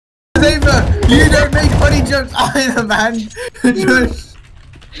Saber, you don't make funny jokes either, man.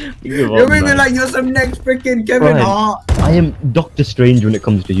 You're moving like you're some next freaking Kevin Hart. I am Doctor Strange when it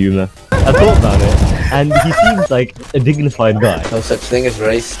comes to humor. I thought about it, and he seems like a dignified guy. No such thing as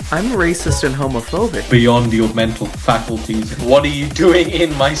race. I'm racist and homophobic. Beyond your mental faculties. What are you doing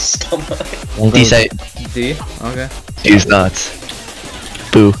in my stomach? D's out. D? Okay. D's nuts.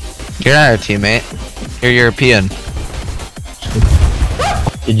 Boo. You're not our teammate. You're European.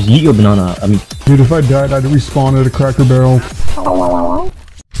 Yeah, just eat your banana. I mean, dude, if I died, I'd respawn at a Cracker Barrel.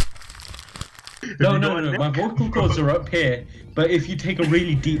 No, my vocal cords are up here, but if you take a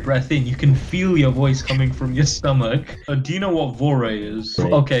really deep breath in, you can feel your voice coming from your stomach. Do you know what vore is?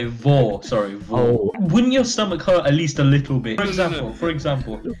 Okay, vore. Oh. Wouldn't your stomach hurt at least a little bit? For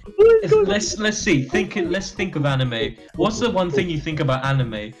example, let's see. Let's think of anime. What's the one thing you think about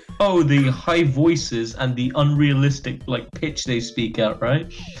anime? Oh, the high voices and the unrealistic pitch they speak at,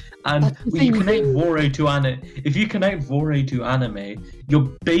 right? And when you connect vore to anime, if you connect vore to anime, you're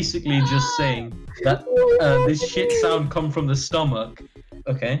basically just saying that this shit sound come from the stomach.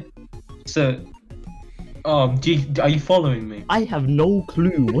 Okay, so are you following me? I have no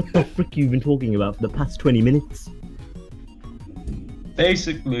clue what the frick you've been talking about for the past 20 minutes.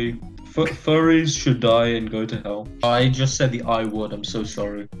 Basically, furries should die and go to hell. I just said the I word. I'm so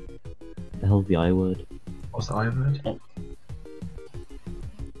sorry. The hell's the I word? What's the I word? Oh.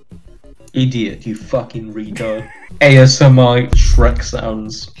 Idiot, you fucking retard. ASMR Shrek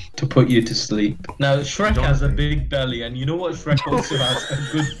sounds to put you to sleep. Now, Shrek has a big belly, and you know what Shrek also has? A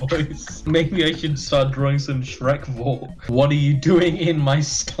good voice. Maybe I should start drawing some Shrek vor. What are you doing in my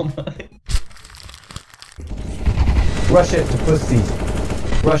stomach? Rush it, pussy.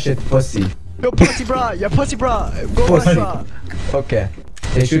 Rush it, pussy. Yo, pussy bra, yeah, pussy bra. Go Pussy. bra. Okay.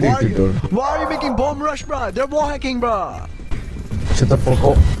 They're shooting people. Why are you making bomb rush, bra? They're wall hacking, bra. Shut the fuck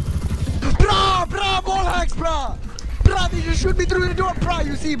up. Bra, wall hacks, bra. Bra, they just shoot me through the door, bra.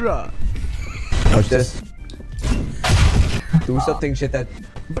 You see, bra. Watch this. Do something shit that.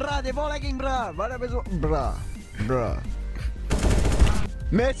 Bra, they wall hacking, bra. Whatever, bra.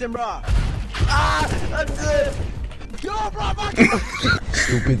 Miss him, bra. That's it. Yo, bra, fuck.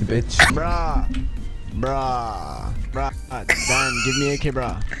 Stupid bitch. Bra. Dan, give me AK,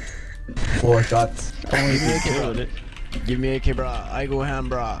 bra. 4 shots. Give me AK, bra. Give me AK, bra. I go ham,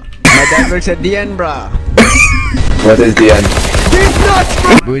 bra. My dad works at the end, bra. What is the end? These nuts,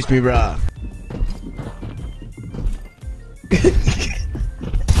 bra. Boost me, bra.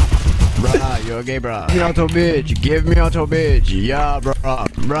 Bra, you okay, bra? Give me auto, bitch. Give me auto, bitch. Yeah, bra.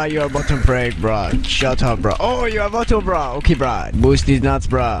 Bra, you're bottom break, bra. Shut up, bra. Oh, you have auto, bra. Okay, bra. Boost these nuts,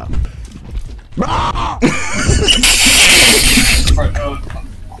 bra. Bra!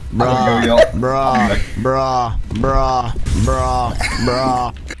 Bra.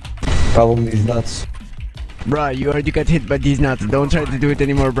 Problem is nuts. Bruh, you already got hit by these nuts. Don't try to do it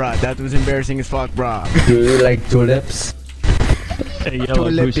anymore, bruh. That was embarrassing as fuck, bruh. Do you like tulips? Hey, yo,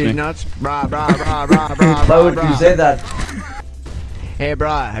 Tulip these nuts. Bruh. Why would you say that? Hey,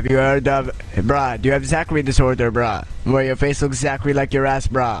 bruh, have you heard of... Bruh, do you have Zachary disorder, bruh? Where your face looks exactly like your ass,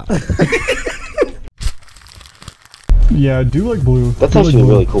 bruh. Yeah, I do like blue. That's actually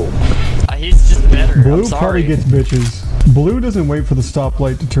really cool. He's just better. Blue probably gets bitches. Blue doesn't wait for the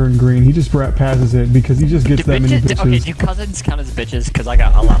stoplight to turn green. He just passes it because he just gets that many bitches. Okay, do cousins count as bitches? Because I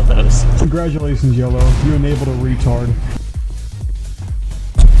got a lot of those. Congratulations, Yellow. You enabled a retard.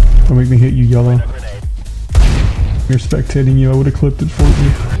 Don't make me hit you, Yellow. You're spectating you. I would have clipped it for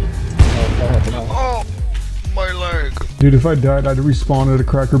you. Oh, my leg. Dude, if I died, I'd respawn at a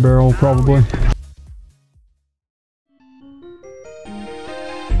Cracker Barrel, probably.